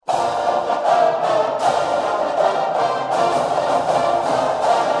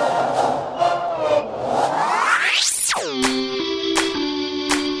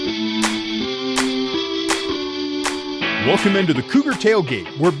Welcome into the Cougar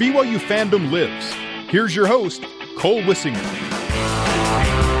Tailgate, where BYU fandom lives. Here's your host, Cole Wissinger.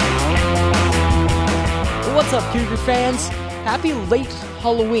 What's up, Cougar fans? Happy late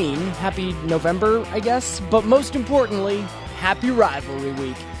Halloween. Happy November, I guess. But most importantly, happy Rivalry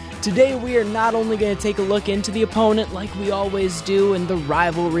Week. Today we are not only going to take a look into the opponent like we always do in the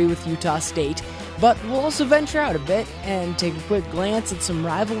rivalry with Utah State, but we'll also venture out a bit and take a quick glance at some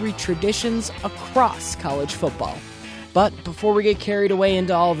rivalry traditions across college football. But before we get carried away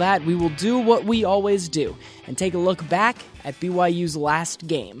into all that, we will do what we always do and take a look back at BYU's last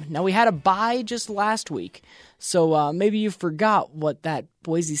game. Now, we had a bye just last week, so maybe you forgot what that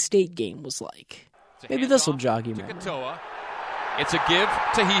Boise State game was like. Maybe this will jog your memory. It's a give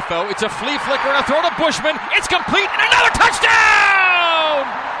to Hefo. It's a flea flicker and a throw to Bushman. It's complete and another touchdown!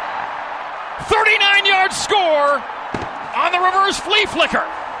 39-yard score on the reverse flea flicker.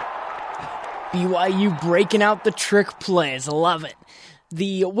 BYU breaking out the trick plays. I love it.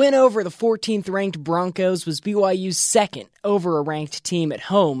 The win over the 14th-ranked Broncos was BYU's second over a ranked team at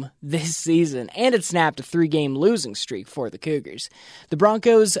home this season, and it snapped a 3-game losing streak for the Cougars. The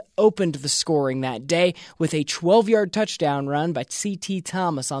Broncos opened the scoring that day with a 12-yard touchdown run by C.T.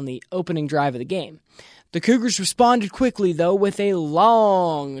 Thomas on the opening drive of the game. The Cougars responded quickly, though, with a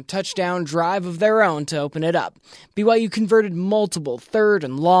long touchdown drive of their own to open it up. BYU converted multiple third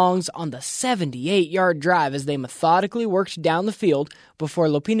and longs on the 78-yard drive as they methodically worked down the field before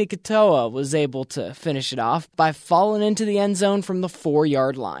Lopini Katoa was able to finish it off by falling into the end zone from the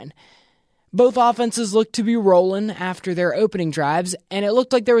 4-yard line. Both offenses looked to be rolling after their opening drives, and it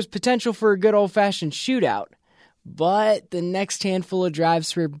looked like there was potential for a good old-fashioned shootout. But the next handful of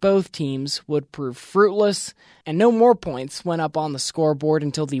drives for both teams would prove fruitless, and no more points went up on the scoreboard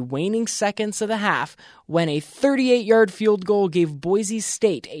until the waning seconds of the half, when a 38-yard field goal gave Boise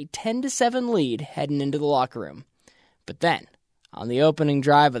State a 10-7 lead heading into the locker room. But then, on the opening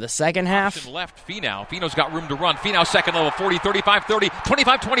drive of the second half, left Finau. Finau's got room to run. Finau second level, 40, 35, 30,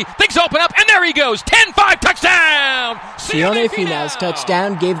 25, 20. Things open up, and there he goes. 10-5 touchdown! Sione Finau's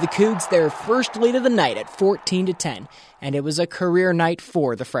touchdown gave the Cougs their first lead of the night at 14-10, and it was a career night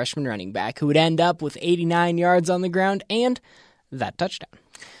for the freshman running back, who would end up with 89 yards on the ground and that touchdown.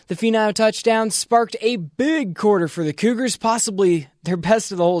 The Finau touchdown sparked a big quarter for the Cougars, possibly their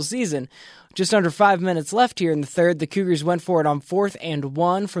best of the whole season. Just under 5 minutes left here in the third, the Cougars went for it on 4th and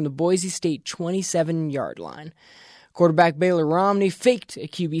 1 from the Boise State 27-yard line. Quarterback Baylor Romney faked a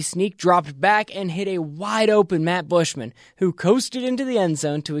QB sneak, dropped back, and hit a wide-open Matt Bushman, who coasted into the end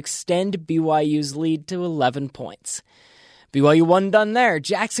zone to extend BYU's lead to 11 points. BYU wasn't done there.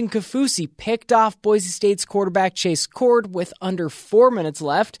 Jackson Kafusi picked off Boise State's quarterback Chase Cord with under 4 minutes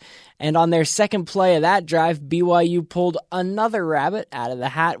left, and on their second play of that drive, BYU pulled another rabbit out of the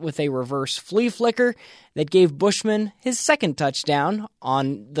hat with a reverse flea flicker that gave Bushman his second touchdown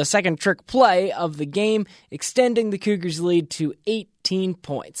on the second trick play of the game, extending the Cougars' lead to 18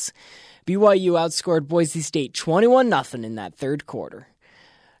 points. BYU outscored Boise State 21-0 in that third quarter.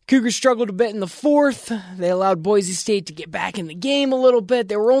 Cougars struggled a bit in the fourth. They allowed Boise State to get back in the game a little bit.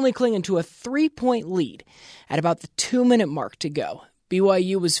 They were only clinging to a 3-point lead at about the 2-minute mark to go.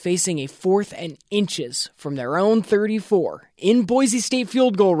 BYU was facing a 4th and inches from their own 34 in Boise State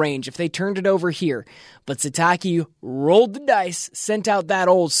field goal range if they turned it over here. But Satake rolled the dice, sent out that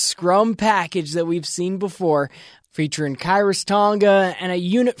old scrum package that we've seen before, featuring Kyrus Tonga and a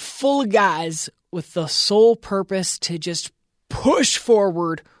unit full of guys with the sole purpose to just push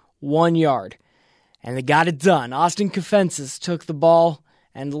forward 1 yard. And they got it done. Austin Kafensis took the ball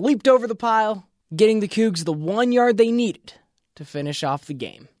and leaped over the pile, getting the Cougs the 1 yard they needed to finish off the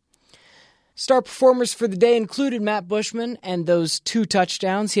game. Star performers for the day included Matt Bushman and those 2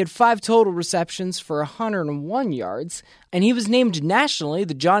 touchdowns. He had 5 total receptions for 101 yards, and he was named nationally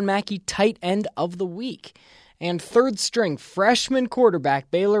the John Mackey Tight End of the Week. And third-string freshman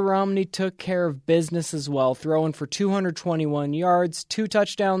quarterback Baylor Romney took care of business as well, throwing for 221 yards, 2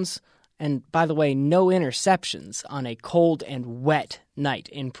 touchdowns, and, by the way, no interceptions on a cold and wet night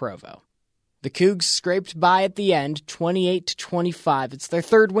in Provo. The Cougs scraped by at the end, 28-25. It's their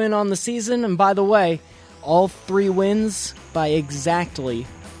third win on the season, and by the way, all 3 wins by exactly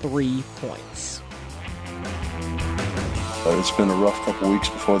 3 points. It's been a rough couple weeks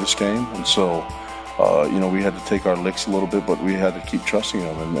before this game, and so we had to take our licks a little bit, but we had to keep trusting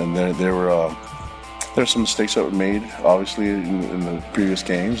them. And there were some mistakes that were made, obviously, in the previous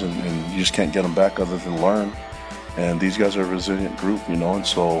games, and you just can't get them back other than learn. And these guys are a resilient group, and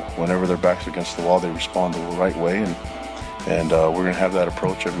so whenever their back's against the wall, they respond the right way. And we're going to have that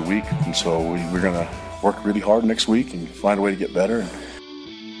approach every week. And so we're going to work really hard next week and find a way to get better.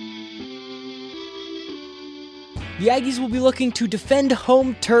 The Aggies will be looking to defend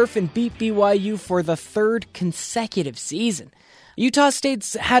home turf and beat BYU for the third consecutive season. Utah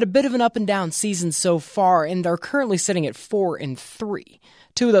State's had a bit of an up-and-down season so far and are currently sitting at 4-3.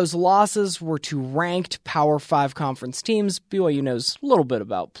 Two of those losses were to ranked Power 5 conference teams. BYU knows a little bit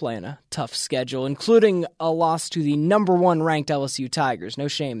about playing a tough schedule, including a loss to the number 1 ranked LSU Tigers. No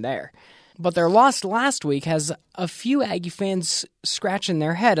shame there. But their loss last week has a few Aggie fans scratching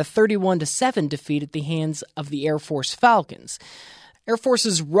their head, a 31-7 defeat at the hands of the Air Force Falcons. Air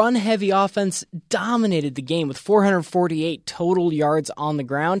Force's run-heavy offense dominated the game with 448 total yards on the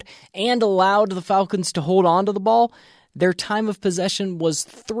ground and allowed the Falcons to hold on to the ball. Their time of possession was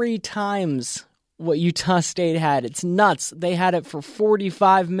 3 times what Utah State had. It's nuts. They had it for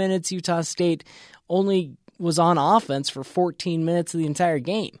 45 minutes. Utah State only was on offense for 14 minutes of the entire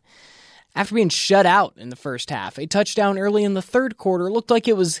game. After being shut out in the first half, a touchdown early in the third quarter looked like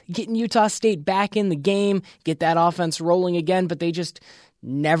it was getting Utah State back in the game, get that offense rolling again, but they just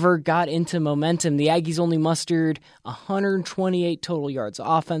never got into momentum. The Aggies only mustered 128 total yards of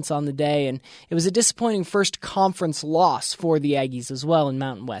offense on the day, and it was a disappointing first conference loss for the Aggies as well in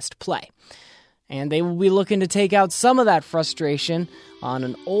Mountain West play. And they will be looking to take out some of that frustration on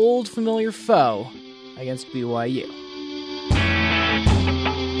an old familiar foe against BYU.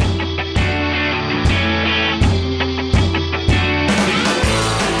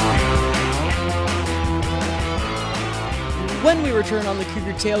 When we return on the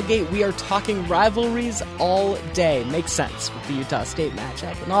Cougar Tailgate, we are talking rivalries all day. Makes sense with the Utah State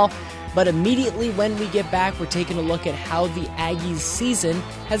matchup and all. But immediately when we get back, we're taking a look at how the Aggies' season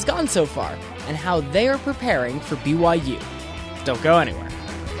has gone so far and how they are preparing for BYU. Don't go anywhere.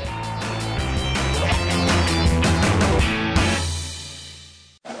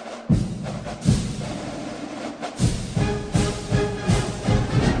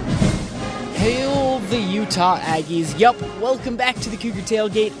 Hail the Utah Aggies. Yup, welcome back to the Cougar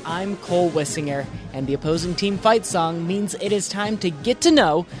Tailgate. I'm Cole Wissinger, and the opposing team fight song means it is time to get to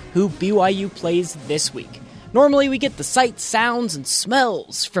know who BYU plays this week. Normally we get the sights, sounds, and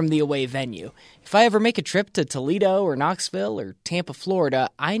smells from the away venue. If I ever make a trip to Toledo or Knoxville or Tampa,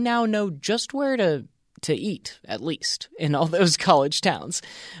 Florida, I now know just where to eat, at least, in all those college towns.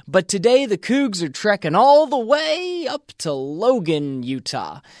 But today the Cougs are trekking all the way up to Logan,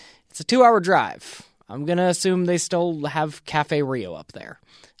 Utah. It's a 2-hour drive. I'm going to assume they still have Cafe Rio up there.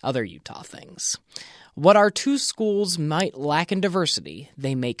 Other Utah things. What our two schools might lack in diversity,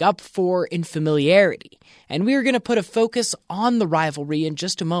 they make up for in familiarity. And we are going to put a focus on the rivalry in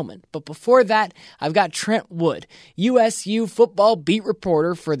just a moment. But before that, I've got Trent Wood, USU football beat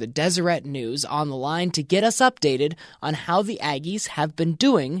reporter for the Deseret News, on the line to get us updated on how the Aggies have been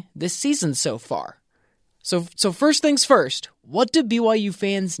doing this season so far. So first things first, what do BYU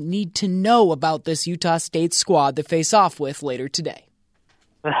fans need to know about this Utah State squad they face off with later today?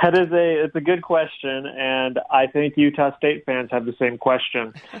 It's a good question, and I think Utah State fans have the same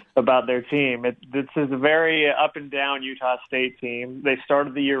question about their team. This is a very up and down Utah State team. They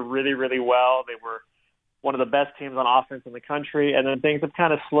started the year really, really well. They were one of the best teams on offense in the country, and then things have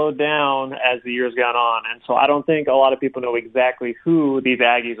kind of slowed down as the year's gone on. And so I don't think a lot of people know exactly who these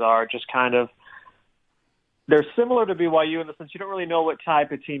Aggies are, just kind of they're similar to BYU in the sense you don't really know what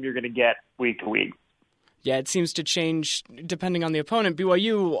type of team you're going to get week to week. Yeah, it seems to change depending on the opponent.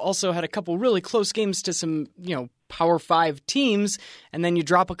 BYU also had a couple really close games to some, Power 5 teams, and then you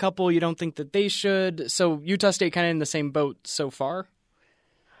drop a couple you don't think that they should. So Utah State kind of in the same boat so far?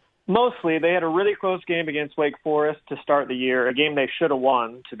 Mostly. They had a really close game against Wake Forest to start the year, a game they should have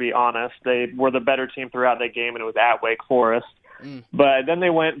won, to be honest. They were the better team throughout that game, and it was at Wake Forest. But then they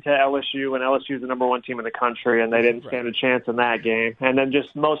went to LSU, and LSU is the number 1 team in the country, and they didn't stand a chance in that game. And then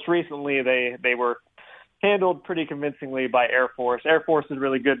just most recently, they were handled pretty convincingly by Air Force. Air Force is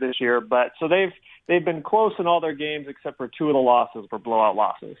really good this year, but so they've been close in all their games except for 2 of the losses were blowout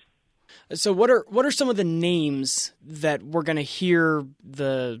losses. So what are some of the names that we're going to hear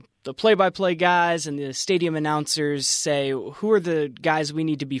the play-by-play guys and the stadium announcers say? Who are the guys we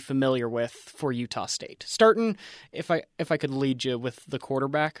need to be familiar with for Utah State? Starting, if I could lead you with the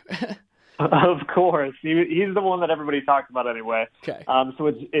quarterback. Of course, he's the one that everybody talks about anyway. Okay. So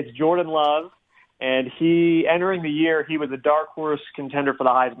it's Jordan Love. And entering the year, he was a dark horse contender for the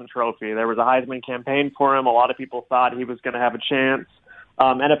Heisman Trophy. There was a Heisman campaign for him. A lot of people thought he was going to have a chance.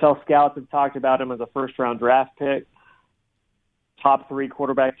 NFL scouts have talked about him as a first-round draft pick, top 3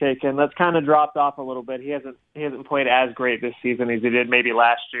 quarterback taken. That's kind of dropped off a little bit. He hasn't played as great this season as he did maybe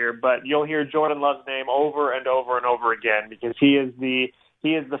last year. But you'll hear Jordan Love's name over and over and over again because he is the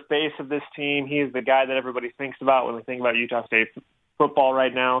face of this team. He is the guy that everybody thinks about when they think about Utah State football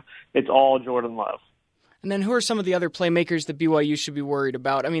right now. It's all Jordan Love. And then who are some of the other playmakers that BYU should be worried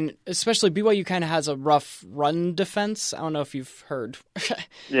about? I mean, especially BYU kind of has a rough run defense. I don't know if you've heard.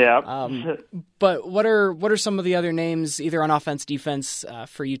 Yeah. But what are some of the other names, either on offense, defense,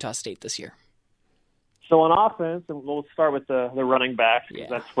 for Utah State this year? So on offense, and we'll start with the running backs, because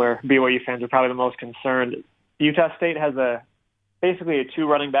that's where BYU fans are probably the most concerned. Utah State has basically a 2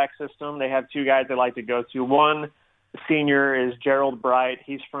 running back system. They have 2 guys they like to go to. One senior is Gerald Bright.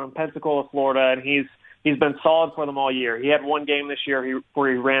 He's from Pensacola, Florida, and he's been solid for them all year. He had 1 game this year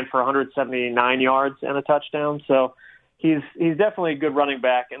where he ran for 179 yards and a touchdown. So he's definitely a good running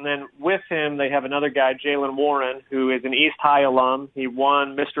back. And then with him, they have another guy, Jalen Warren, who is an East High alum. He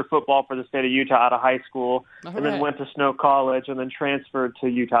won Mr. Football for the state of Utah out of high school, then went to Snow College, and then transferred to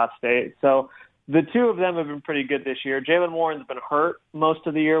Utah State. So the 2 of them have been pretty good this year. Jalen Warren's been hurt most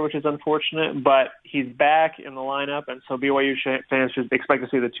of the year, which is unfortunate, but he's back in the lineup, and so BYU fans should expect to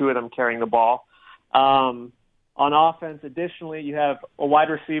see the 2 of them carrying the ball. On offense, additionally, you have a wide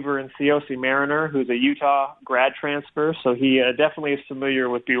receiver in Siosi Mariner, who's a Utah grad transfer, so he definitely is familiar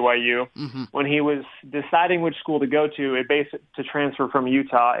with BYU. Mm-hmm. When he was deciding which school to go to, to transfer from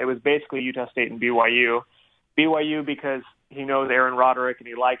Utah, it was basically Utah State and BYU. BYU because he knows Aaron Roderick, and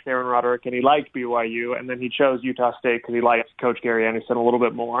he likes Aaron Roderick, and he liked BYU, and then he chose Utah State because he likes Coach Gary Anderson a little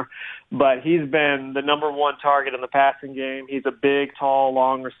bit more. But he's been the number 1 target in the passing game. He's a big, tall,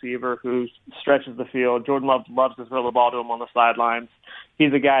 long receiver who stretches the field. Jordan Love loves to throw the ball to him on the sidelines.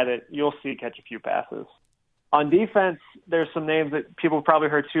 He's a guy that you'll see catch a few passes. On defense, there's some names that people have probably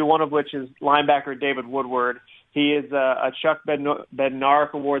heard too, one of which is linebacker David Woodward. He is a Chuck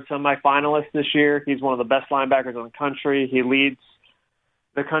Bednarik Award semifinalist this year. He's one of the best linebackers in the country. He leads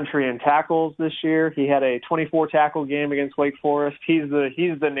the country in tackles this year. He had a 24-tackle game against Wake Forest. He's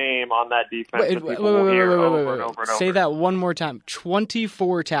the name on that defense. Wait. Say that one more time.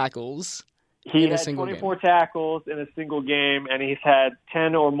 24 tackles. He had 24 tackles in a single game, and he's had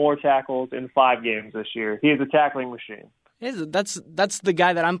 10 or more tackles in 5 games this year. He is a tackling machine. That's the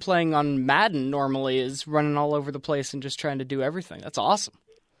guy that I'm playing on Madden normally, is running all over the place and just trying to do everything. That's awesome.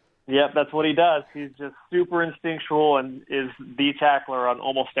 Yep, that's what he does. He's just super instinctual and is the tackler on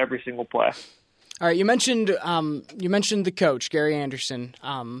almost every single play. All right, you mentioned the coach, Gary Anderson.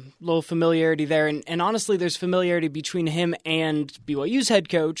 Little familiarity there, and honestly, there's familiarity between him and BYU's head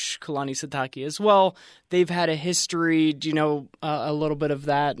coach, Kalani Sitake, as well. They've had a history. Do you know a little bit of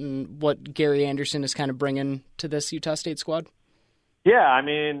that and what Gary Anderson is kind of bringing to this Utah State squad? Yeah, I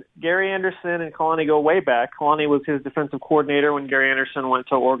mean, Gary Anderson and Kalani go way back. Kalani was his defensive coordinator when Gary Anderson went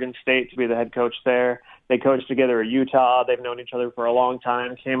to Oregon State to be the head coach there. They coached together at Utah. They've known each other for a long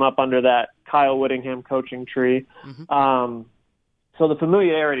time, came up under that Kyle Whittingham coaching tree. Mm-hmm. So the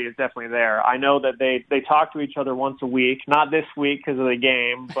familiarity is definitely there. I know that they talk to each other once a week, not this week because of the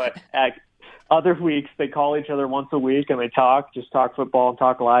game, but at other weeks they call each other once a week and they talk football and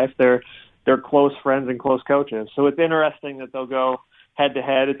talk life. They're close friends and close coaches. So it's interesting that they'll go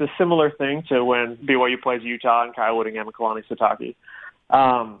head-to-head. It's a similar thing to when BYU plays Utah and Kyle Whittingham and Kalani Sitake.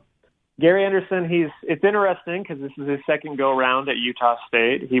 Gary Anderson, it's interesting because this is his second go-around at Utah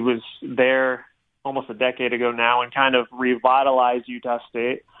State. He was there almost a decade ago now and kind of revitalized Utah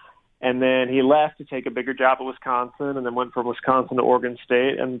State. And then he left to take a bigger job at Wisconsin and then went from Wisconsin to Oregon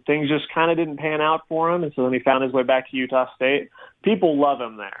State. And things just kind of didn't pan out for him. And so then he found his way back to Utah State. People love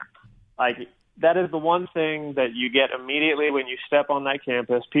him there. That is the one thing that you get immediately when you step on that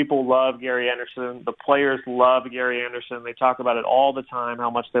campus. People love Gary Anderson. The players love Gary Anderson. They talk about it all the time, how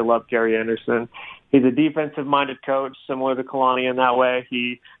much they love Gary Anderson. He's a defensive-minded coach, similar to Kalani in that way.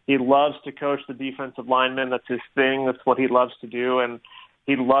 He loves to coach the defensive linemen. That's his thing. That's what he loves to do, and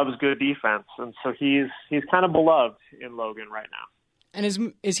he loves good defense. And so he's kind of beloved in Logan right now. And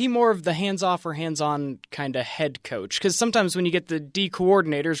is he more of the hands-off or hands-on kind of head coach? Because sometimes when you get the D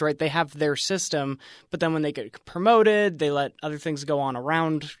coordinators, right, they have their system, but then when they get promoted, they let other things go on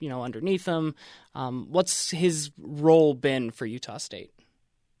around, underneath them. What's his role been for Utah State?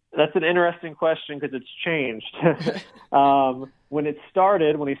 That's an interesting question because it's changed. When he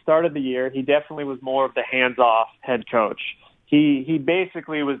started the year, he definitely was more of the hands-off head coach. He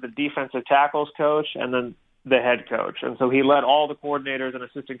basically was the defensive tackles coach and then the head coach. And so he let all the coordinators and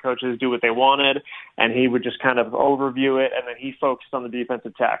assistant coaches do what they wanted, and he would just kind of overview it, and then he focused on the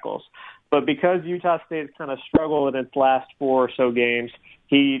defensive tackles. But because Utah State's kind of struggled in its last 4 or so games,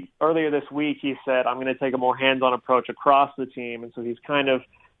 earlier this week he said, I'm going to take a more hands-on approach across the team. And so he's kind of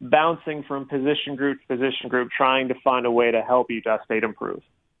bouncing from position group to position group, trying to find a way to help Utah State improve.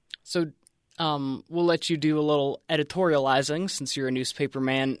 So we'll let you do a little editorializing since you're a newspaper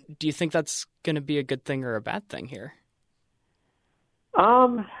man. Do you think that's going to be a good thing or a bad thing here?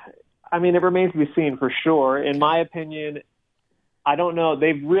 I mean, it remains to be seen for sure. In my opinion, I don't know.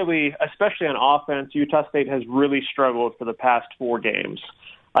 They've really, especially on offense, Utah State has really struggled for the past 4 games.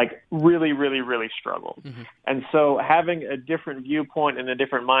 Like, really, really, really struggled. Mm-hmm. And so having a different viewpoint and a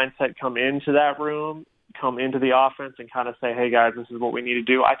different mindset come into that room, come into the offense and kind of say, hey, guys, this is what we need to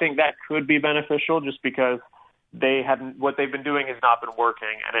do, I think that could be beneficial just because what they've been doing has not been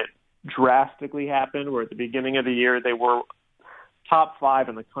working. And it drastically happened where at the beginning of the year they were top 5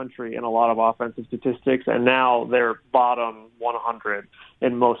 in the country in a lot of offensive statistics, and now they're bottom 100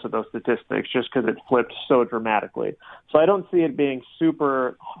 in most of those statistics just because it flipped so dramatically. So I don't see it being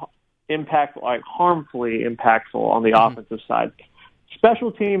super harmfully impactful on the offensive side.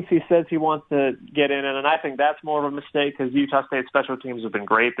 Special teams, he says he wants to get in, and I think that's more of a mistake because Utah State special teams have been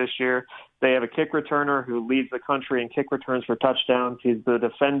great this year. They have a kick returner who leads the country in kick returns for touchdowns. He's the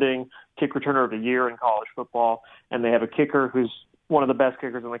defending kick returner of the year in college football, and they have a kicker who's one of the best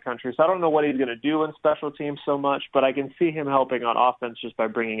kickers in the country. So I don't know what he's going to do in special teams so much, but I can see him helping on offense just by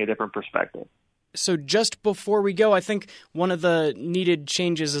bringing a different perspective. So just before we go, I think one of the needed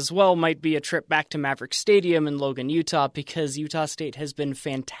changes as well might be a trip back to Maverick Stadium in Logan, Utah, because Utah State has been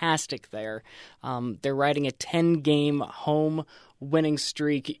fantastic there. They're riding a 10-game home winning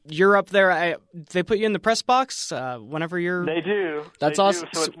streak. You're up there. They put you in the press box whenever you're. They do. That's they awesome.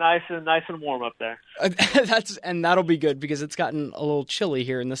 Do, so it's nice and warm up there. And that'll be good because it's gotten a little chilly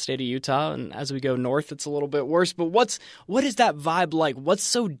here in the state of Utah, and as we go north, it's a little bit worse. But what is that vibe like? What's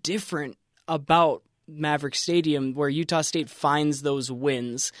so different about Maverick Stadium where Utah State finds those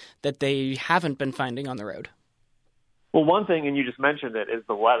wins that they haven't been finding on the road? Well, one thing, and you just mentioned it, is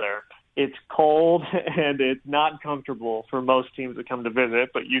the weather. It's cold and it's not comfortable for most teams that come to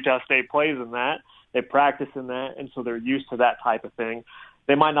visit, but Utah State plays in that. They practice in that, and so they're used to that type of thing.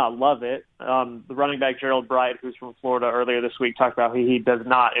 They might not love it. The running back Gerald Bright, who's from Florida, earlier this week talked about he does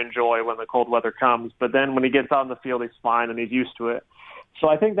not enjoy when the cold weather comes, but then when he gets on the field, he's fine and he's used to it. So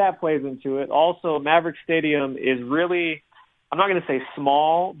I think that plays into it. Also, Maverick Stadium is really, I'm not going to say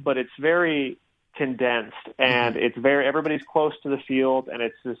small, but it's very condensed, and it's everybody's close to the field, and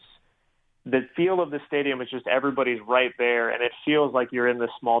it's just, the feel of the stadium is just everybody's right there, and it feels like you're in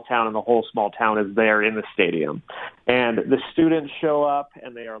this small town, and the whole small town is there in the stadium. And the students show up,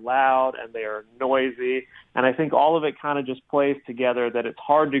 and they are loud, and they are noisy, and I think all of it kind of just plays together that it's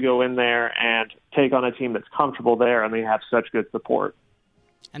hard to go in there and take on a team that's comfortable there, and they have such good support.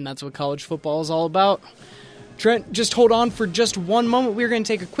 And that's what college football is all about. Trent, just hold on for just one moment. We're going to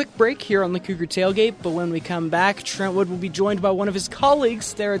take a quick break here on the Cougar Tailgate, but when we come back, Trent Wood will be joined by one of his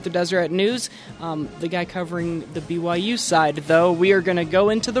colleagues there at the Deseret News, the guy covering the BYU side, though. We are going to go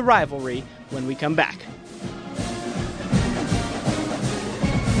into the rivalry when we come back.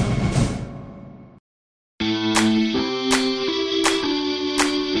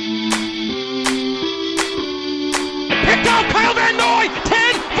 Picked off Kyle Van Noy,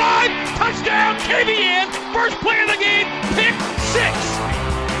 10-5, touchdown, KVN, first play of the game, pick 6.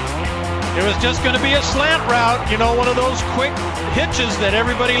 It was just going to be a slant route, one of those quick hitches that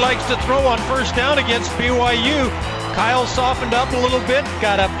everybody likes to throw on first down against BYU. Kyle softened up a little bit,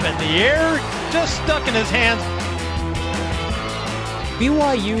 got up in the air, just stuck in his hands.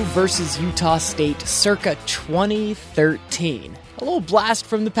 BYU versus Utah State circa 2013. A little blast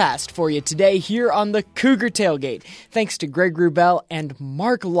from the past for you today here on the Cougar Tailgate. Thanks to Greg Wrubell and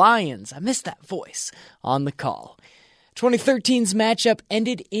Mark Lyons, I missed that voice, on the call. 2013's matchup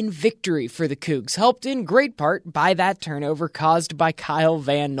ended in victory for the Cougs, helped in great part by that turnover caused by Kyle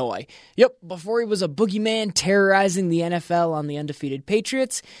Van Noy. Yep, before he was a boogeyman terrorizing the NFL on the undefeated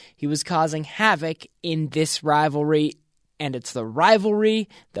Patriots, he was causing havoc in this rivalry, and it's the rivalry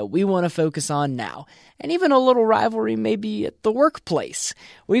that we want to focus on now. And even a little rivalry maybe at the workplace.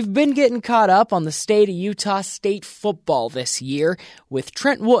 We've been getting caught up on the state of Utah State football this year with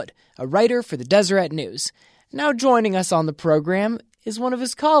Trent Wood, a writer for the Deseret News. Now joining us on the program is one of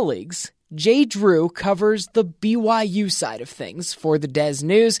his colleagues. Jay Drew covers the BYU side of things for the Des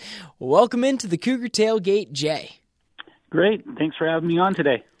News. Welcome into the Cougar Tailgate, Jay. Great. Thanks for having me on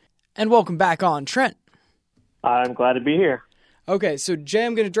today. And welcome back on, Trent. I'm glad to be here. Okay, so Jay,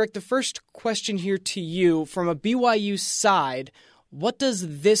 I'm going to direct the first question here to you. From a BYU side, what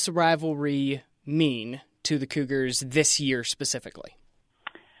does this rivalry mean to the Cougars this year specifically?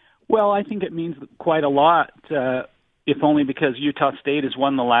 Well, I think it means quite a lot, if only because Utah State has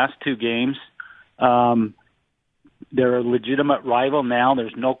won the last 2 games. They're a legitimate rival now.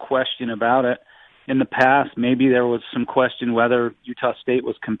 There's no question about it. In the past, maybe there was some question whether Utah State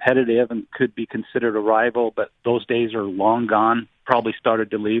was competitive and could be considered a rival, but those days are long gone. Probably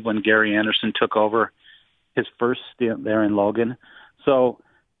started to leave when Gary Anderson took over his first stint there in Logan. So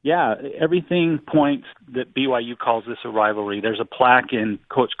Yeah, everything points that BYU calls this a rivalry. There's a plaque in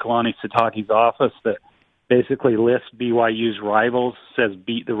Coach Kalani Sitake's office that basically lists BYU's rivals, says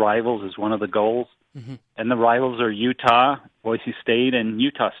beat the rivals is one of the goals. Mm-hmm. And the rivals are Utah, Boise State, and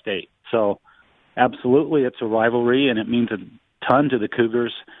Utah State. So absolutely it's a rivalry, and it means a ton to the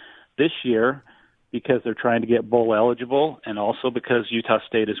Cougars this year because they're trying to get bowl eligible and also because Utah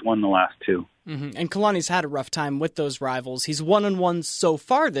State has won the last two. Mm-hmm. And Kalani's had a rough time with those rivals. He's 1-1 so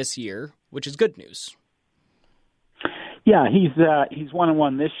far this year, which is good news. Yeah, he's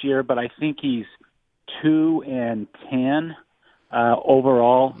 1-1 this year, but I think he's 2-10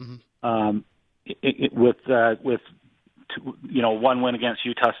 overall. Mm-hmm. With one win against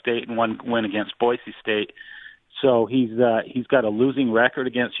Utah State and one win against Boise State. So he's got a losing record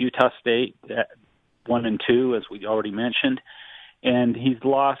against Utah State, 1-2, as we already mentioned, and he's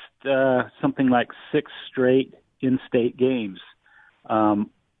lost something like 6 straight in-state games, 4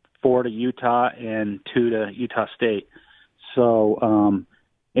 to Utah and 2 to Utah State. So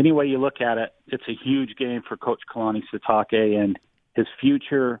any way you look at it, it's a huge game for Coach Kalani Sitake and his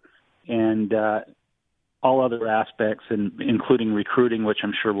future and all other aspects, and including recruiting, which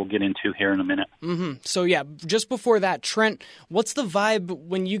I'm sure we'll get into here in a minute. Mm-hmm. So, yeah, just before that, Trent, what's the vibe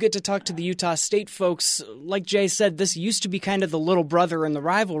when you get to talk to the Utah State folks? Like Jay said, this used to be kind of the little brother in the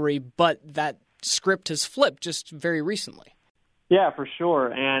rivalry, but that script has flipped just very recently. Yeah, for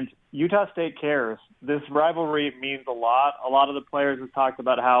sure, and Utah State cares. This rivalry means a lot. A lot of the players have talked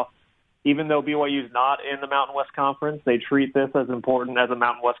about how even though BYU is not in the Mountain West Conference, they treat this as important as a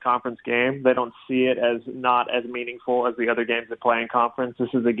Mountain West Conference game. They don't see it as not as meaningful as the other games that play in conference.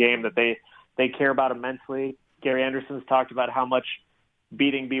 This is a game that they care about immensely. Gary Anderson's talked about how much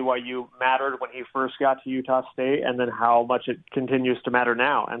beating BYU mattered when he first got to Utah State and then how much it continues to matter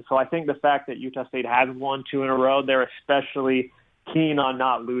now. And so I think the fact that Utah State has won 2 in a row, they're especially keen on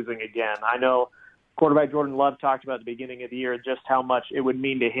not losing again. I know quarterback Jordan Love talked about at the beginning of the year just how much it would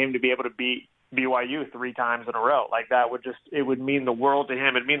mean to him to be able to beat BYU 3 times in a row. Like that it would mean the world to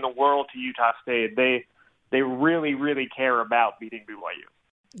him. It'd mean the world to Utah State. They really, really care about beating BYU.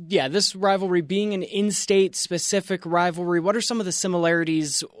 Yeah, this rivalry being an in-state specific rivalry, what are some of the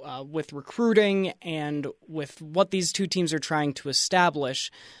similarities with recruiting and with what these two teams are trying to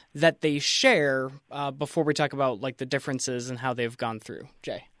establish that they share before we talk about like the differences and how they've gone through?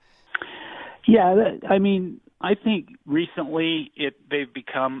 Jay? Yeah, I mean, I think recently they've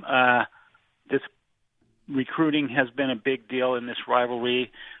become this recruiting has been a big deal in this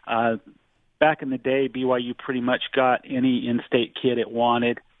rivalry. Back in the day, BYU pretty much got any in-state kid it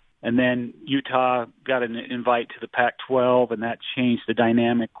wanted, and then Utah got an invite to the Pac-12, and that changed the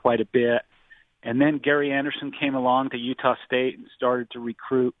dynamic quite a bit. And then Gary Anderson came along to Utah State and started to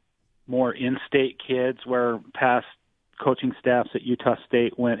recruit more in-state kids where past coaching staffs at Utah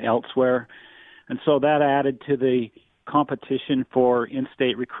State went elsewhere. And so that added to the competition for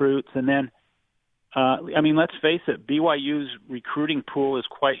in-state recruits. And then, let's face it, BYU's recruiting pool is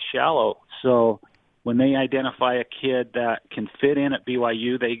quite shallow. So when they identify a kid that can fit in at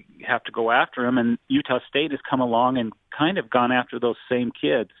BYU, they have to go after him. And Utah State has come along and kind of gone after those same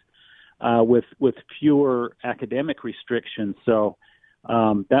kids with fewer academic restrictions. So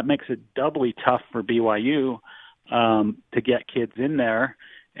that makes it doubly tough for BYU to get kids in there.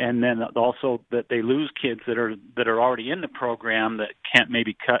 And then also that they lose kids that are already in the program that can't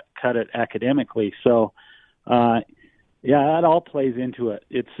maybe cut it academically. So, that all plays into it.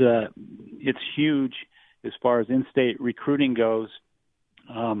 It's huge as far as in-state recruiting goes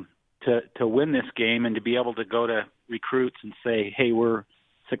to win this game and to be able to go to recruits and say, hey, we're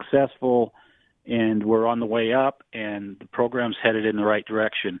successful and we're on the way up and the program's headed in the right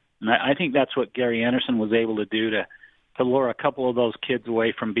direction. And I think that's what Gary Anderson was able to do to lure a couple of those kids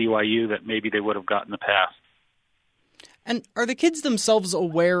away from BYU that maybe they would have got in the past. And are the kids themselves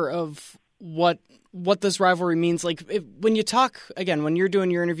aware of what this rivalry means? Like when you talk, again, when you're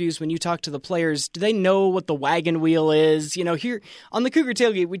doing your interviews, when you talk to the players, do they know what the wagon wheel is? You know, here on the Cougar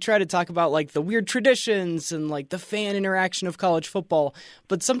Tailgate, we try to talk about like the weird traditions and like the fan interaction of college football.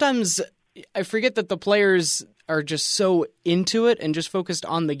 But sometimes I forget that the players are just so into it and just focused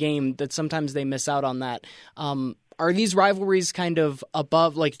on the game that sometimes they miss out on that. Are these rivalries kind of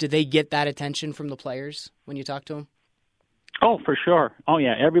above, like, do they get that attention from the players when you talk to them? Oh, for sure. Oh,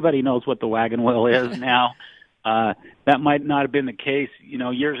 yeah. Everybody knows what the wagon wheel is now. That might not have been the case,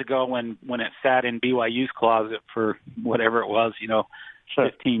 years ago when it sat in BYU's closet for whatever it was,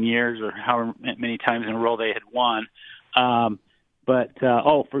 15 years or however many times in a row they had won. But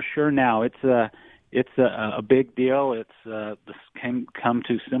for sure now it's a big deal. It's this can come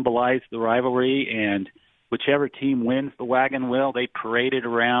to symbolize the rivalry, and whichever team wins the wagon wheel, they parade it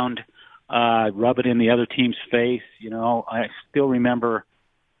around, rub it in the other team's face. I still remember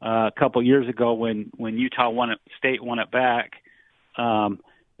a couple years ago when Utah State won it back.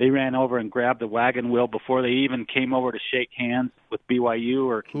 They ran over and grabbed the wagon wheel before they even came over to shake hands with BYU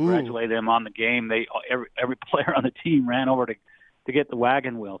or congratulate them on the game. Every player on the team ran over to get the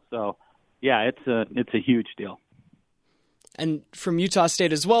wagon wheel. So, yeah, it's a huge deal. And from Utah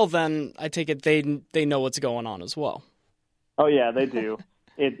State as well, then I take it they know what's going on as well. Oh yeah, they do.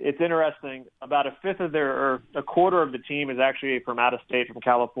 It's interesting. About a quarter of the team is actually from out of state, from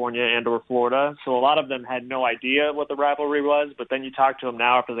California and or Florida. So a lot of them had no idea what the rivalry was. But then you talk to them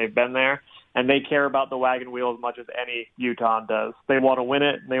now after they've been there, and they care about the wagon wheel as much as any Utahn does. They want to win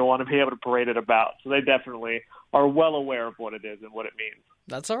it, and they want to be able to parade it about. So they definitely are well aware of what it is and what it means.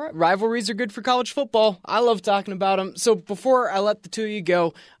 That's all right. Rivalries are good for college football. I love talking about them. So before I let the two of you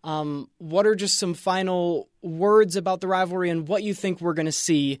go, what are just some final words about the rivalry and what you think we're going to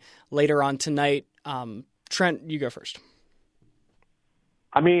see later on tonight? Trent, you go first.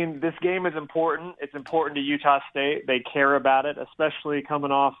 I mean, this game is important. It's important to Utah State. They care about it, especially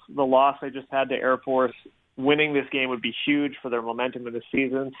coming off the loss they just had to Air Force. Winning this game would be huge for their momentum in the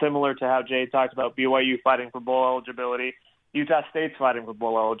season, similar to how Jay talked about BYU fighting for bowl eligibility. Utah State's fighting for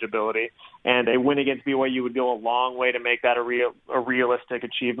bowl eligibility, and a win against BYU would go a long way to make that a realistic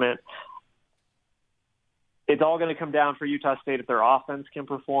achievement. It's all going to come down for Utah State if their offense can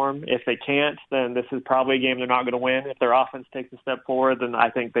perform. If they can't, then this is probably a game they're not going to win. If their offense takes a step forward, then I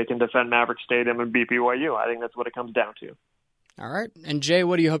think they can defend Maverick Stadium and beat BYU. I think that's what it comes down to. All right. And Jay,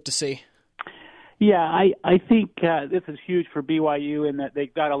 what do you hope to see? Yeah, I think this is huge for BYU in that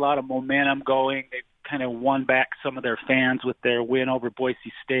they've got a lot of momentum going. They've kind of won back some of their fans with their win over Boise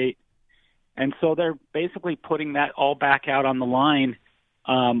State. And so they're basically putting that all back out on the line,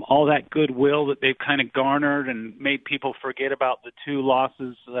 all that goodwill that they've kind of garnered and made people forget about the two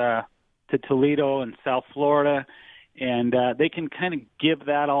losses to Toledo and South Florida. And they can kind of give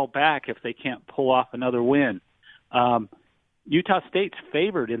that all back if they can't pull off another win. Utah State's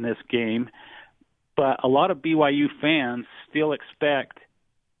favored in this game, but a lot of BYU fans still expect,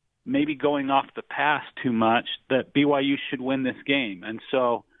 maybe going off the past too much, that BYU should win this game. And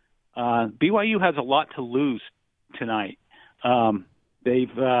so BYU has a lot to lose tonight. And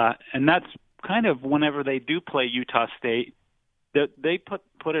that's kind of whenever they do play Utah State, that they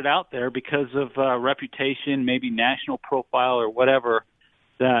put it out there because of reputation, maybe national profile or whatever,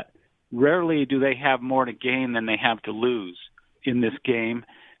 that rarely do they have more to gain than they have to lose in this game.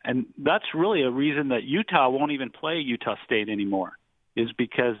 And that's really a reason that Utah won't even play Utah State anymore, is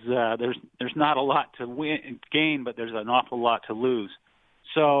because there's not a lot to gain, but there's an awful lot to lose.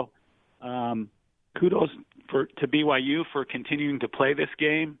 So kudos to BYU for continuing to play this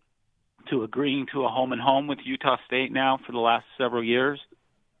game, to agreeing to a home and home with Utah State now for the last several years,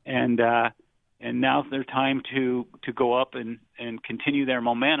 and now's their time to go up and continue their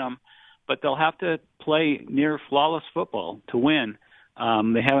momentum. But they'll have to play near flawless football to win.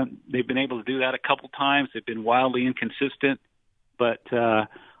 They've been able to do that a couple times. They've been wildly inconsistent, but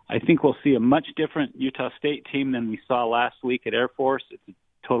I think we'll see a much different Utah State team than we saw last week at Air Force. It's a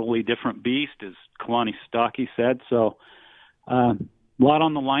totally different beast, as Kalani Sitake said. So a lot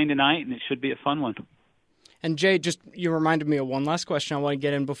on the line tonight, and it should be a fun one. And Jay, you reminded me of one last question I want to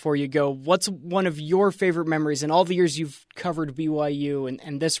get in before you go. What's one of your favorite memories in all the years you've covered BYU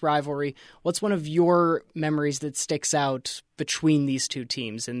and this rivalry? What's one of your memories that sticks out between these two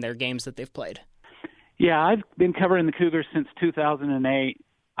teams and their games that they've played? Yeah, I've been covering the Cougars since 2008.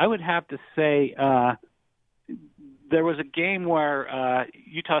 I would have to say there was a game where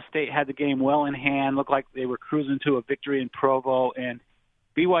Utah State had the game well in hand, looked like they were cruising to a victory in Provo, and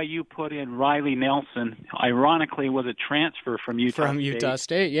BYU put in Riley Nelson. Ironically, was a transfer from Utah State. Utah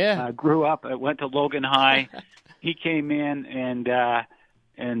State, yeah. Grew up, went to Logan High. He came in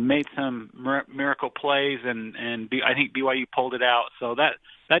and made some miracle plays, and I think BYU pulled it out. So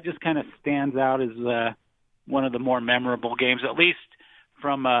that just kind of stands out as one of the more memorable games, at least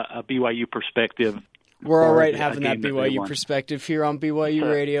from a BYU perspective. We're all right having that BYU perspective here on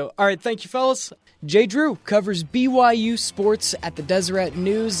BYU Radio. All right, thank you, fellas. Jay Drew covers BYU sports at the Deseret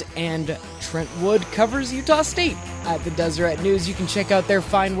News, and Trent Wood covers Utah State at the Deseret News. You can check out their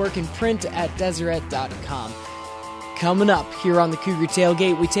fine work in print at Deseret.com. Coming up here on the Cougar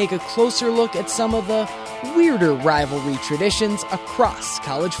Tailgate, we take a closer look at some of the weirder rivalry traditions across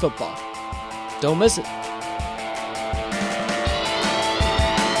college football. Don't miss it.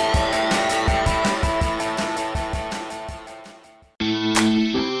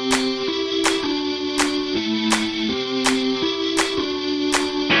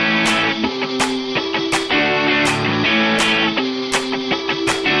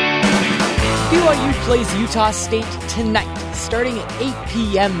 plays Utah State tonight, starting at 8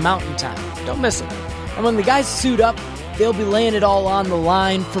 p.m. Mountain Time. Don't miss it. And when the guys suit up, they'll be laying it all on the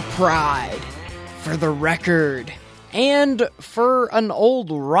line for pride, for the record, and for an old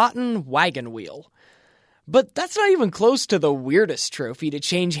rotten wagon wheel. But that's not even close to the weirdest trophy to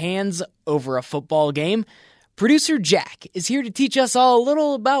change hands over a football game. Producer Jack is here to teach us all a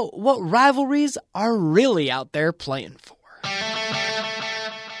little about what rivalries are really out there playing for.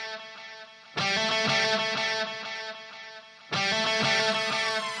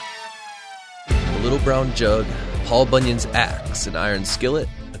 A little brown jug, Paul Bunyan's axe, an iron skillet,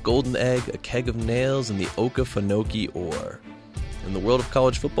 a golden egg, a keg of nails, and the Okefenokee ore. In the world of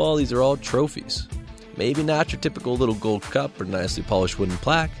college football, these are all trophies. Maybe not your typical little gold cup or nicely polished wooden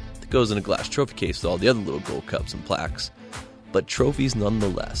plaque that goes in a glass trophy case with all the other little gold cups and plaques, but trophies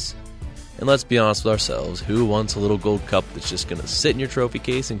nonetheless. And let's be honest with ourselves, who wants a little gold cup that's just going to sit in your trophy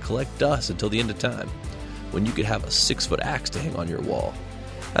case and collect dust until the end of time, when you could have a 6-foot axe to hang on your wall?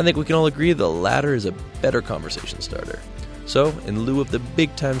 I think we can all agree the latter is a better conversation starter. So, in lieu of the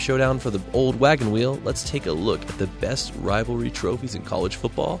big-time showdown for the old wagon wheel, let's take a look at the best rivalry trophies in college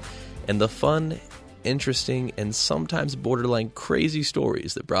football and the fun, interesting, and sometimes borderline crazy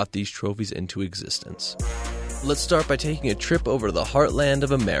stories that brought these trophies into existence. Let's start by taking a trip over to the heartland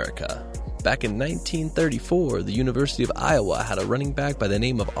of America. Back in 1934, the University of Iowa had a running back by the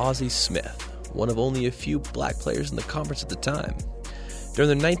name of Ozzie Smith, one of only a few black players in the conference at the time. During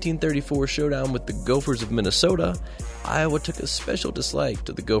the 1934 showdown with the Gophers of Minnesota, Iowa took a special dislike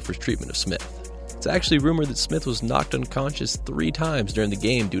to the Gophers' treatment of Smith. It's actually rumored that Smith was knocked unconscious 3 times during the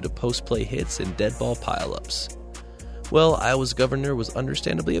game due to post-play hits and dead ball pileups. Well, Iowa's governor was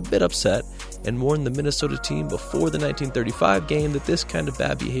understandably a bit upset and warned the Minnesota team before the 1935 game that this kind of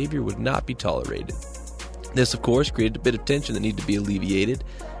bad behavior would not be tolerated. This, of course, created a bit of tension that needed to be alleviated,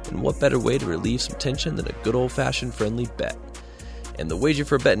 and what better way to relieve some tension than a good old-fashioned friendly bet? And the wager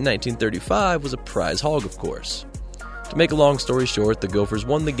for a bet in 1935 was a prize hog, of course. To make a long story short, the Gophers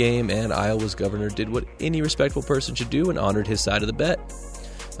won the game, and Iowa's governor did what any respectful person should do and honored his side of the bet.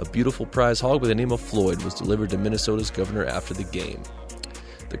 A beautiful prize hog by the name of Floyd was delivered to Minnesota's governor after the game.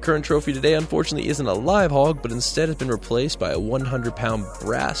 The current trophy today, unfortunately, isn't a live hog, but instead has been replaced by a 100-pound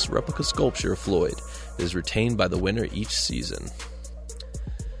brass replica sculpture of Floyd that is retained by the winner each season.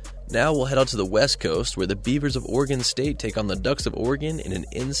 Now we'll head out to the West Coast, where the Beavers of Oregon State take on the Ducks of Oregon in an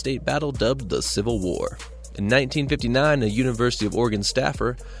in-state battle dubbed the Civil War. In 1959, a University of Oregon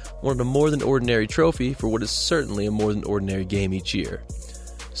staffer wanted a more-than-ordinary trophy for what is certainly a more-than-ordinary game each year.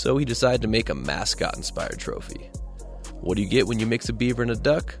 So he decided to make a mascot-inspired trophy. What do you get when you mix a beaver and a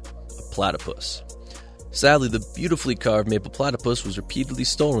duck? A platypus. Sadly, the beautifully carved maple platypus was repeatedly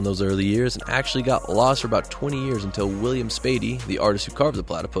stolen in those early years and actually got lost for about 20 years until William Spady, the artist who carved the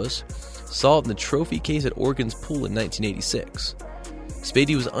platypus, saw it in the trophy case at Oregon's pool in 1986.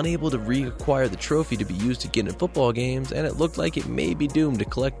 Spady was unable to reacquire the trophy to be used again in football games, and it looked like it may be doomed to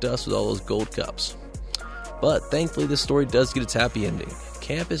collect dust with all those gold cups. But thankfully, this story does get its happy ending.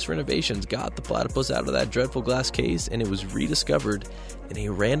 Campus renovations got the platypus out of that dreadful glass case, and it was rediscovered in a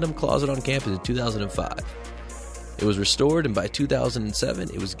random closet on campus in 2005. It was restored, and by 2007,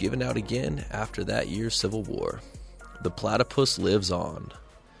 it was given out again after that year's Civil War. The platypus lives on.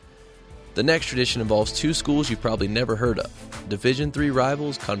 The next tradition involves 2 schools you've probably never heard of, Division III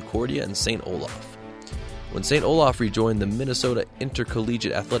rivals Concordia and St. Olaf. When St. Olaf rejoined the Minnesota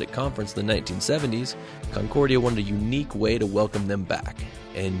Intercollegiate Athletic Conference in the 1970s, Concordia wanted a unique way to welcome them back,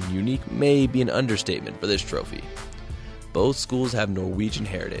 and unique may be an understatement for this trophy. Both schools have Norwegian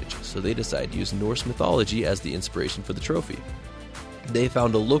heritage, so they decided to use Norse mythology as the inspiration for the trophy. They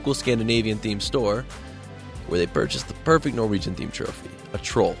found a local Scandinavian-themed store where they purchased the perfect Norwegian-themed trophy, a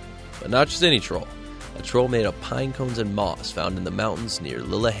troll. But not just any troll. A troll made of pine cones and moss found in the mountains near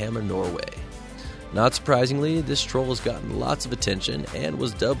Lillehammer, Norway. Not surprisingly, this troll has gotten lots of attention and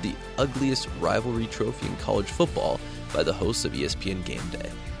was dubbed the ugliest rivalry trophy in college football by the hosts of ESPN Game Day.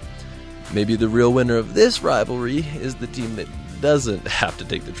 Maybe the real winner of this rivalry is the team that doesn't have to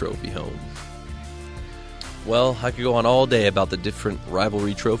take the trophy home. Well, I could go on all day about the different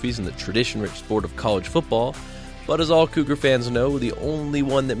rivalry trophies in the tradition-rich sport of college football, but as all Cougar fans know, the only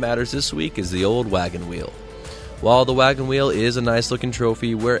one that matters this week is the old wagon wheel. While the wagon wheel is a nice-looking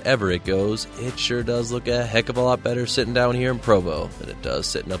trophy wherever it goes, it sure does look a heck of a lot better sitting down here in Provo than it does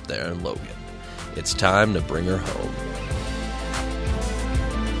sitting up there in Logan. It's time to bring her home.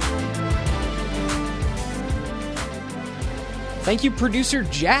 Thank you, producer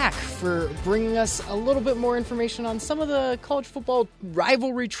Jack, for bringing us a little bit more information on some of the college football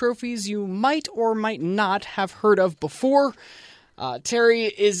rivalry trophies you might or might not have heard of before. Terry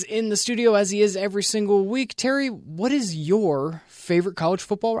is in the studio as he is every single week. Terry, what is your favorite college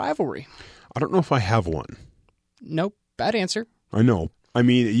football rivalry? I don't know if I have one. Nope. Bad answer. I know. I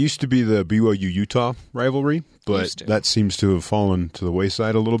mean, it used to be the BYU-Utah rivalry, but that seems to have fallen to the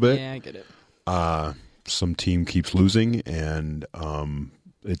wayside a little bit. Yeah, I get it. Some team keeps losing, and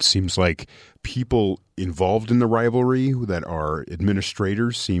it seems like people involved in the rivalry that are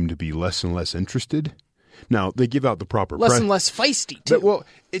administrators seem to be less and less interested. Now, they give out the proper less and less feisty, too. Well,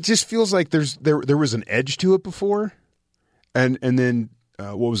 it just feels like there was an edge to it before, and then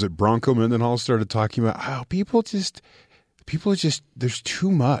what was it? Bronco Mendenhall started talking about how people just there's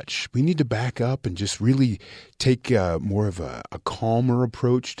too much. We need to back up and just really take more of a calmer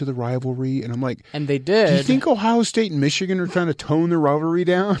approach to the rivalry. And I'm like, and they did. Do you think Ohio State and Michigan are trying to tone the rivalry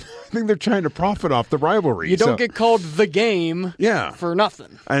down? I think they're trying to profit off the rivalry. You don't get called the game, for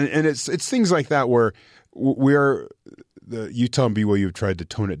nothing. And it's things like that where the Utah and BYU have tried to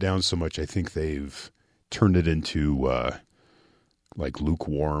tone it down so much. I think they've turned it into like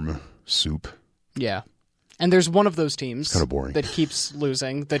lukewarm soup. Yeah. And there's one of those teams kind of boring. That keeps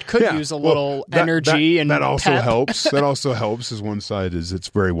losing that could use a little energy and that also pep. helps. That also helps. As one side it's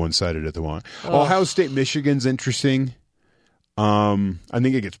very one-sided at the one. Ohio State Michigan's interesting. I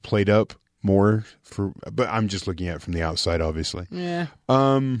think it gets played up more but I'm just looking at it from the outside, obviously. Yeah.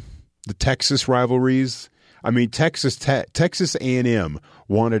 The Texas rivalries. I mean, Texas A&M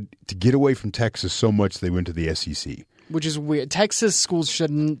wanted to get away from Texas so much they went to the SEC. Which is weird. Texas schools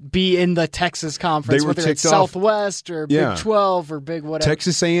shouldn't be in the Texas Conference, whether it's Southwest or Big 12 or Big whatever.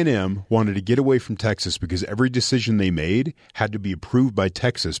 Texas A&M wanted to get away from Texas because every decision they made had to be approved by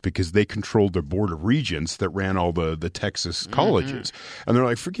Texas because they controlled their board of regents that ran all the Texas colleges. And they're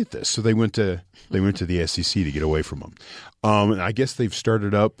like, forget this. So they went to the SEC to get away from them. And I guess they've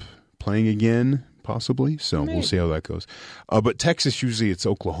started up playing again. Possibly, so we'll see how that goes. But Texas, usually it's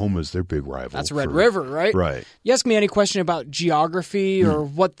Oklahoma's their big rival. That's Red River, right? Right. You ask me any question about geography or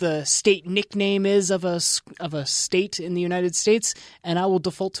what the state nickname is of a state in the United States, and I will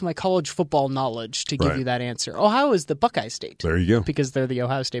default to my college football knowledge to give you that answer. Ohio is the Buckeye State. There you go. Because they're the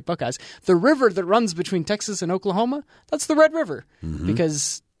Ohio State Buckeyes. The river that runs between Texas and Oklahoma, that's the Red River,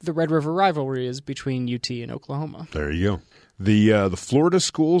 because the Red River rivalry is between UT and Oklahoma. There you go. The Florida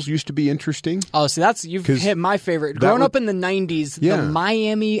schools used to be interesting. Oh, so you've hit my favorite. Growing up in the 90s, the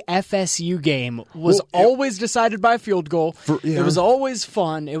Miami FSU game was always decided by a field goal. It was always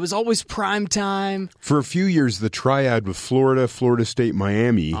fun. It was always prime time. For a few years, the triad with Florida, Florida State,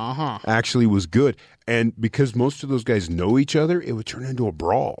 Miami actually was good. And because most of those guys know each other, it would turn into a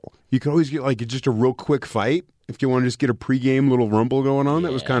brawl. You could always get just a real quick fight. If you want to just get a pregame little rumble going on,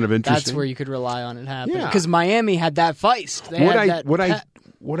 that was kind of interesting. That's where you could rely on it happening. Because Miami had that feist.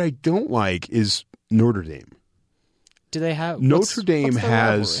 What I don't like is Notre Dame. Do they have Notre Dame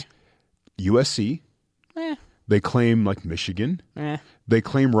has rivalry? USC. They claim like Michigan. They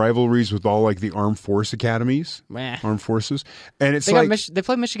claim rivalries with all like the armed force academies, armed forces, and it's they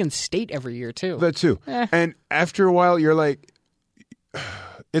play Michigan State every year too. That too. And after a while, you're like,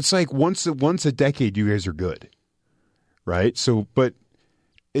 it's like once a decade, you guys are good. Right? So, but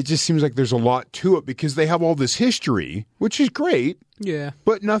it just seems like there's a lot to it because they have all this history, which is great. Yeah.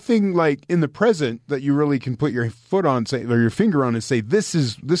 But nothing like in the present that you really can put your foot on, or your finger on, and say this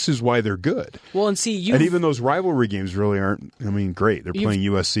is why they're good. Well, and see, and even those rivalry games really aren't. I mean, great. They're playing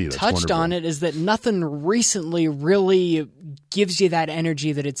USC. That's touched wonderful. on it is that nothing recently really gives you that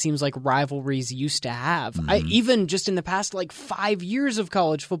energy that it seems like rivalries used to have. Even just in the past 5 years of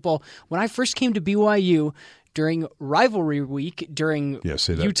college football, when I first came to BYU. During rivalry week, during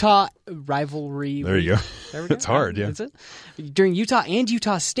Utah rivalry there you week. go. There we go. It's hard, yeah. That's it. During Utah and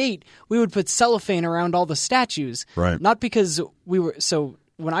Utah State, we would put cellophane around all the statues. Right. Not because we were so.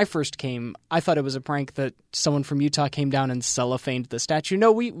 When I first came, I thought it was a prank that someone from Utah came down and cellophaned the statue.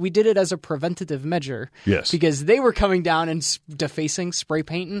 No, we did it as a preventative measure. Yes. Because they were coming down and defacing, spray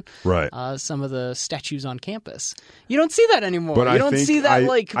painting some of the statues on campus. You don't see that anymore. But you don't see that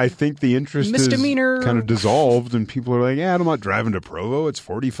I think the interest misdemeanor is kind of dissolved and people are like, I'm not driving to Provo. It's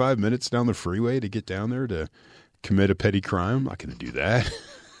 45 minutes down the freeway to get down there to commit a petty crime. I'm not going to do that.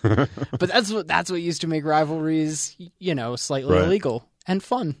 But that's what used to make rivalries, slightly illegal. And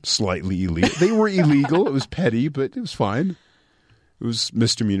fun. Slightly illegal. They were illegal. It was petty, but it was fine. It was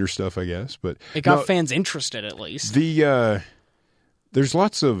misdemeanor stuff, I guess. But it got fans interested, at least. There's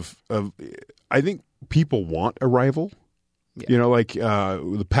lots of I think people want a rival. Yeah.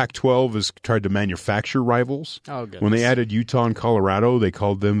 The Pac-12 has tried to manufacture rivals. Oh, goodness. When they added Utah and Colorado, they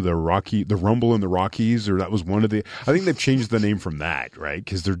called them the Rumble in the Rockies, or that was one of the. I think they've changed the name from that, right?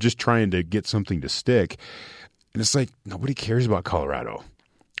 Because they're just trying to get something to stick. And it's like, nobody cares about Colorado.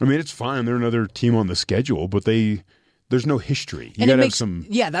 I mean, it's fine. They're another team on the schedule, but there's no history. You got to have some.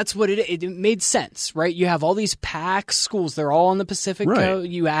 Yeah, that's what it made sense, right? You have all these Pac schools. They're all on the Pacific Coast.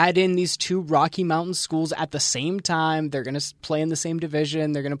 You add in these two Rocky Mountain schools at the same time. They're going to play in the same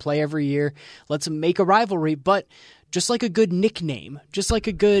division. They're going to play every year. Let's make a rivalry. But just like a good nickname, just like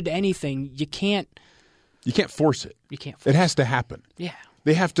a good anything, you can't force it. You can't force it. It has to happen. Yeah.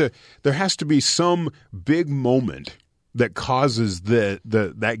 There has to be some big moment that causes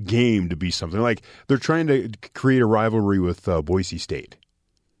that game to be something. Like they're trying to create a rivalry with Boise State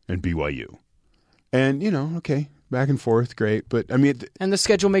and BYU. And, okay, back and forth, great. But, I mean... And the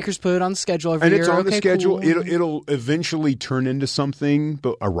schedule makers put it on the schedule every year. And it's on the schedule. Cool. It'll eventually turn into something,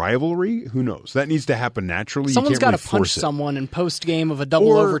 but a rivalry? Who knows? That needs to happen naturally. Someone's got to punch it. someone in post-game of a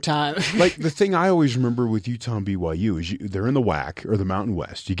double overtime. Like the thing I always remember with Utah and BYU is they're in the WAC or the Mountain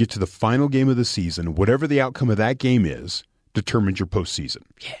West. You get to the final game of the season. Whatever the outcome of that game is determines your postseason.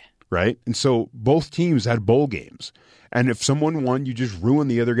 Yeah. Right? And so both teams had bowl games. And if someone won, you just ruin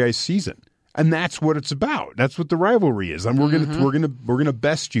the other guy's season. And that's what it's about. That's what the rivalry is. And we're gonna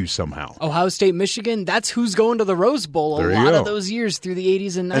best you somehow. Ohio State, Michigan. That's who's going to the Rose Bowl a lot of those years through the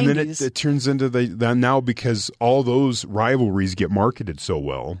 80s and 90s. And then it turns into now because all those rivalries get marketed so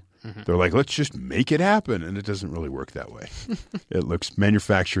well. They're like, let's just make it happen, and it doesn't really work that way. It looks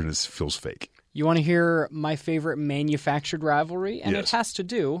manufactured and it feels fake. You want to hear my favorite manufactured rivalry, and Yes. it has to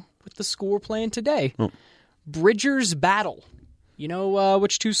do with the school we're playing today, Oh. Bridger's Battle. You know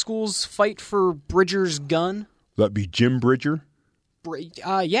which two schools fight for Bridger's gun? That'd be Jim Bridger,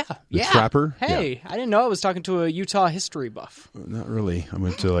 Yeah. the trapper. Hey, Yeah. I didn't know I was talking to a Utah history buff. Not really. I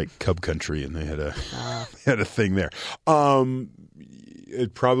went to like Cub Country, and they had a had a thing there.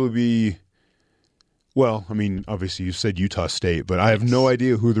 It'd probably be. Well, I mean, obviously you said Utah State, but I have no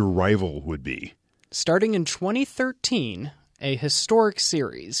idea who the rival would be. Starting in 2013, a historic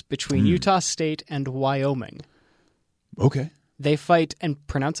series between Utah State and Wyoming. Okay. They fight, and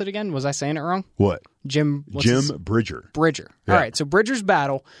pronounce it again. Was I saying it wrong? What? Jim Bridger. Bridger. Yeah. All right, so Bridger's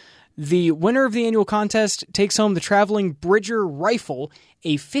Battle. The winner of the annual contest takes home the traveling Bridger rifle,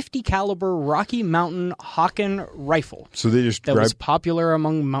 a 50 caliber Rocky Mountain Hawken rifle. So they just that was popular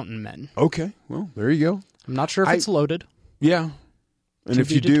among mountain men. Okay, well, there you go. I'm not sure if it's loaded. Yeah. And To if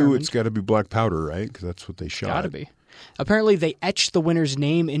be you do, determined. it's got to be black powder, right? Because that's what they shot. Gotta be. Apparently, they etched the winner's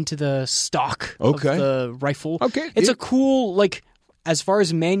name into the stock Okay. of the rifle. Okay. It's a cool, like, as far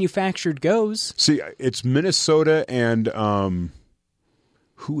as manufactured goes. See, it's Minnesota and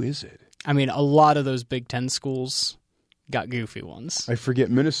who is it? I mean, a lot of those Big Ten schools got goofy ones. I forget.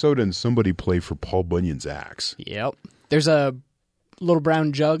 Minnesota and somebody play for Paul Bunyan's axe. Yep. There's a little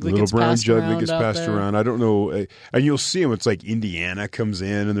brown jug that Little gets brown passed jug around that gets out passed there. around. I don't know. And you'll see them. It's like Indiana comes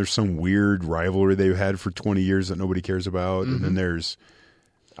in, and there's some weird rivalry they've had for 20 years that nobody cares about. And then there's,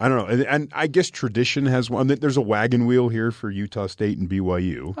 I don't know. And I guess tradition has one. There's a wagon wheel here for Utah State and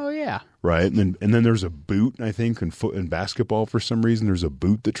BYU. Oh, yeah. Right. And then there's a boot, I think, in basketball for some reason. There's a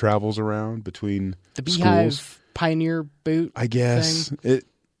boot that travels around between The Beehive schools. Pioneer boot. I guess thing.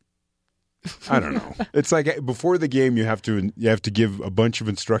 I don't know. It's like before the game, you have to give a bunch of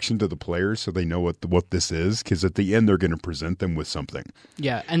instruction to the players so they know what this is. Because at the end, they're going to present them with something.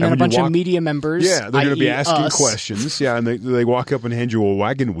 Yeah, and then a when bunch you of walk- media members. Yeah, they're going to be i.e. asking us. questions. Yeah, and they walk up and hand you a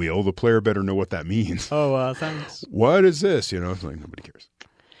wagon wheel. The player better know what that means. Oh, thanks. What is this? It's like nobody cares.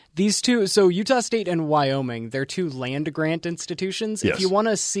 These two, so Utah State and Wyoming, they're two land grant institutions. Yes. If you want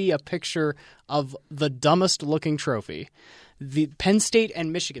to see a picture of the dumbest looking trophy, the Penn State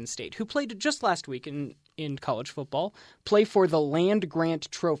and Michigan State, who played just last week in college football, play for the land grant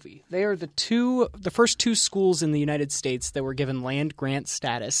trophy. They are the first two schools in the United States that were given land grant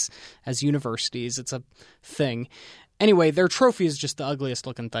status as universities. It's a thing. Anyway, their trophy is just the ugliest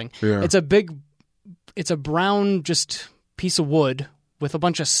looking thing. Yeah. It's a brown just piece of wood with a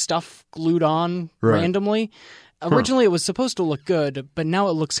bunch of stuff glued on randomly. Originally, it was supposed to look good, but now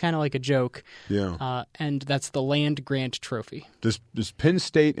it looks kind of like a joke. Yeah. And that's the land grant trophy. Does Penn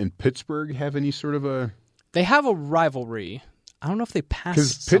State and Pittsburgh have any sort of a? They have a rivalry. I don't know if they passed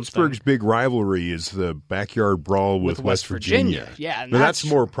Because Pittsburgh's big rivalry is the backyard brawl with West Virginia. Yeah, and But that's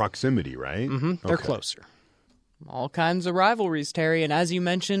that's more proximity, right? Mm-hmm. They're closer. All kinds of rivalries, Terry. And as you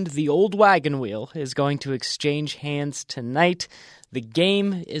mentioned, the old wagon wheel is going to exchange hands tonight. The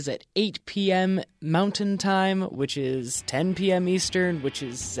game is at 8 p.m. Mountain Time, which is 10 p.m. Eastern, which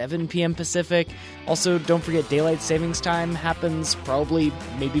is 7 p.m. Pacific. Also, don't forget Daylight Savings Time happens probably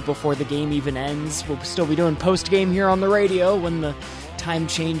maybe before the game even ends. We'll still be doing post-game here on the radio when the time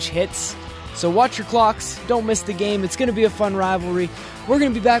change hits. So watch your clocks. Don't miss the game. It's going to be a fun rivalry. We're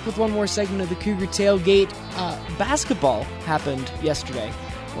going to be back with one more segment of the Cougar Tailgate basketball happened yesterday.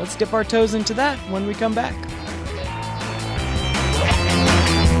 Let's dip our toes into that when we come back.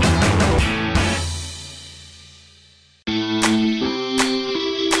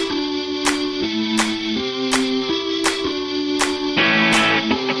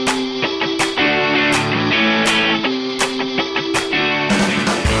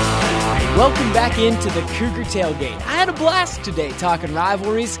 Welcome back into the Cougar Tailgate. I had a blast today talking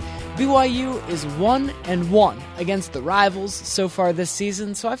rivalries. BYU is 1-1 against the rivals so far this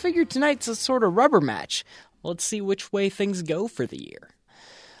season, so I figured tonight's a sort of rubber match. Let's see which way things go for the year.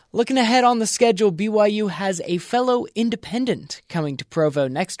 Looking ahead on the schedule, BYU has a fellow independent coming to Provo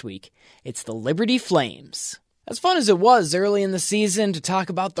next week. It's the Liberty Flames. As fun as it was early in the season to talk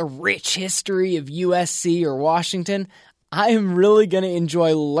about the rich history of USC or Washington, I am really going to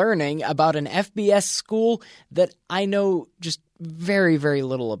enjoy learning about an FBS school that I know just very, very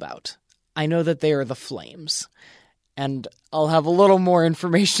little about. I know that they are the Flames. And I'll have a little more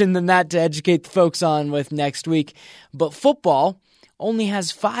information than that to educate the folks on with next week. But football only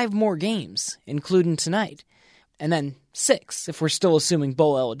has 5 more games, including tonight. And then 6, if we're still assuming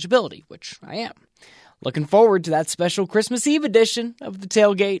bowl eligibility, which I am. Looking forward to that special Christmas Eve edition of the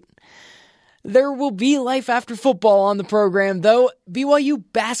Tailgate. There will be life after football on the program, though. BYU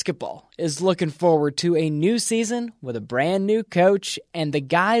basketball is looking forward to a new season with a brand new coach, and the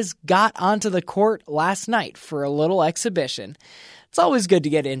guys got onto the court last night for a little exhibition. It's always good to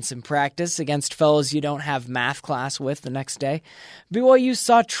get in some practice against fellows you don't have math class with the next day. BYU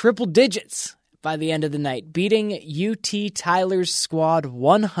saw triple digits by the end of the night, beating UT Tyler's squad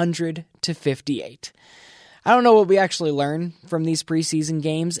 100-58. I don't know what we actually learn from these preseason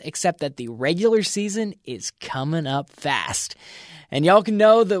games, except that the regular season is coming up fast. And y'all can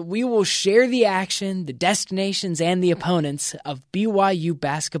know that we will share the action, the destinations, and the opponents of BYU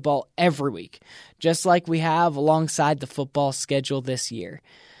basketball every week, just like we have alongside the football schedule this year.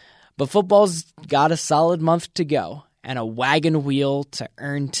 But football's got a solid month to go, and a wagon wheel to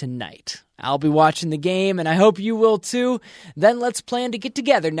earn tonight. I'll be watching the game, and I hope you will too. Then let's plan to get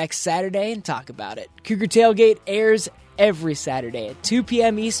together next Saturday and talk about it. Cougar Tailgate airs every Saturday at 2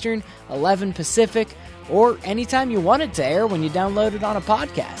 p.m. Eastern, 11 Pacific, or anytime you want it to air when you download it on a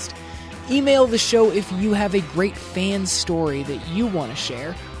podcast. Email the show if you have a great fan story that you want to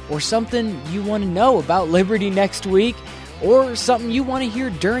share, or something you want to know about Liberty next week, or something you want to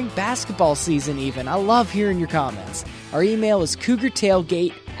hear during basketball season even. I love hearing your comments. Our email is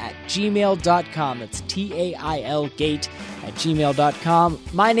cougartailgate@gmail.com. That's TAILgate@gmail.com.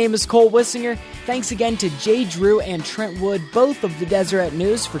 My name is Cole Wissinger. Thanks again to Jay Drew and Trent Wood, both of the Deseret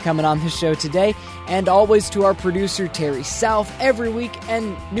News, for coming on the show today. And always to our producer, Terry South, every week,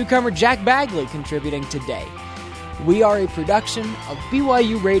 and newcomer Jack Bagley contributing today. We are a production of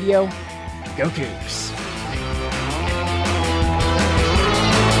BYU Radio. Go Cougs!